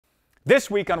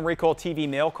This week on Recoil TV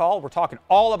Mail Call, we're talking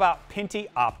all about Pinty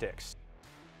Optics.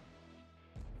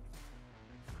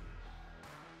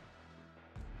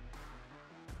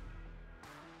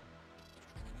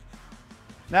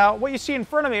 Now, what you see in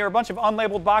front of me are a bunch of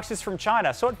unlabeled boxes from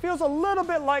China, so it feels a little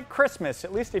bit like Christmas,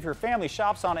 at least if your family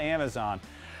shops on Amazon.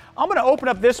 I'm going to open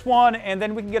up this one, and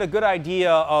then we can get a good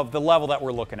idea of the level that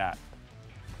we're looking at.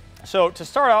 So to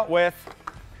start out with,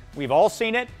 we've all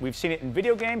seen it. We've seen it in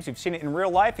video games, we've seen it in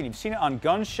real life, and you've seen it on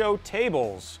gun show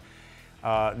tables.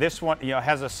 This one,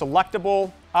 has a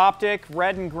selectable optic,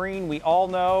 red and green. We all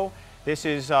know this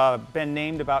has been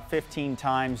named about 15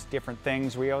 times, different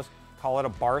things. We always call it a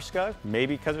Barska,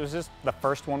 maybe because it was just the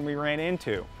first one we ran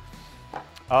into.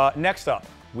 Next up,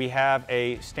 we have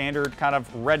a standard kind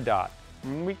of red dot.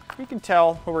 We can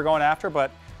tell who we're going after,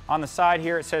 but on the side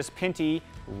here it says Pinty,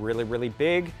 really, really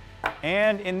big.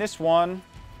 And in this one,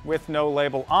 with no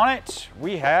label on it,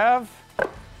 we have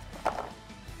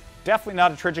definitely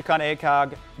not a Trijicon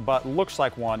ACOG, but looks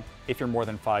like one if you're more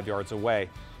than 5 yards away.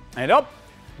 And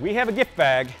we have a gift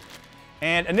bag.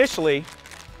 And initially,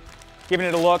 giving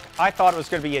it a look, I thought it was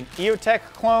going to be an EOTech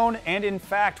clone, and in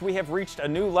fact, we have reached a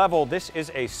new level. This is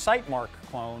a Sightmark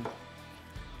clone,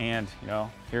 and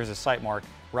here's a Sightmark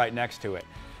right next to it.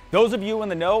 Those of you in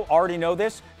the know already know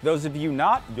this. Those of you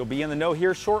not, you'll be in the know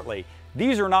here shortly.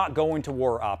 These are not going to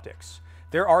war optics.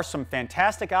 There are some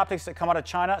fantastic optics that come out of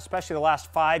China, especially the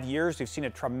last 5 years. We've seen a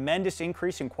tremendous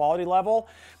increase in quality level,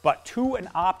 but to an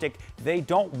optic, they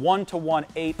don't one-to-one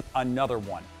ape another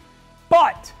one.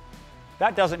 But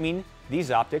that doesn't mean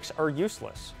these optics are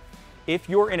useless. If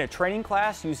you're in a training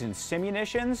class using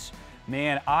simunitions,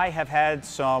 man, I have had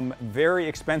some very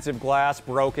expensive glass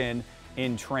broken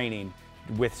in training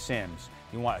with sims.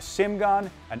 You want a sim gun,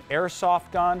 an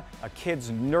airsoft gun, a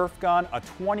kid's NERF gun, a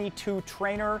 22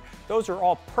 trainer. Those are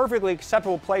all perfectly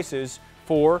acceptable places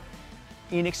for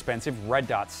inexpensive red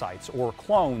dot sights or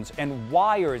clones. And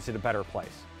why is it a better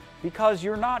place? Because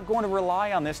you're not going to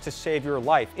rely on this to save your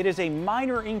life. It is a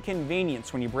minor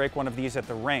inconvenience when you break one of these at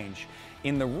the range.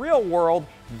 In the real world,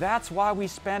 that's why we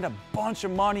spend a bunch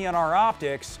of money on our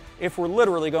optics if we're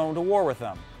literally going to war with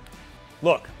them.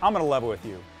 Look, I'm going to level with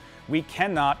you. We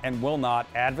cannot and will not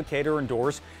advocate or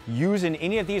endorse using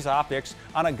any of these optics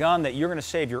on a gun that you're going to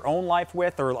save your own life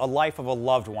with or a life of a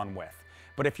loved one with.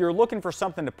 But if you're looking for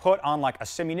something to put on like a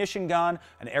simunition gun,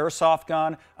 an airsoft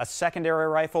gun, a secondary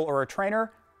rifle, or a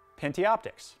trainer, Pinty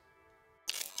Optics.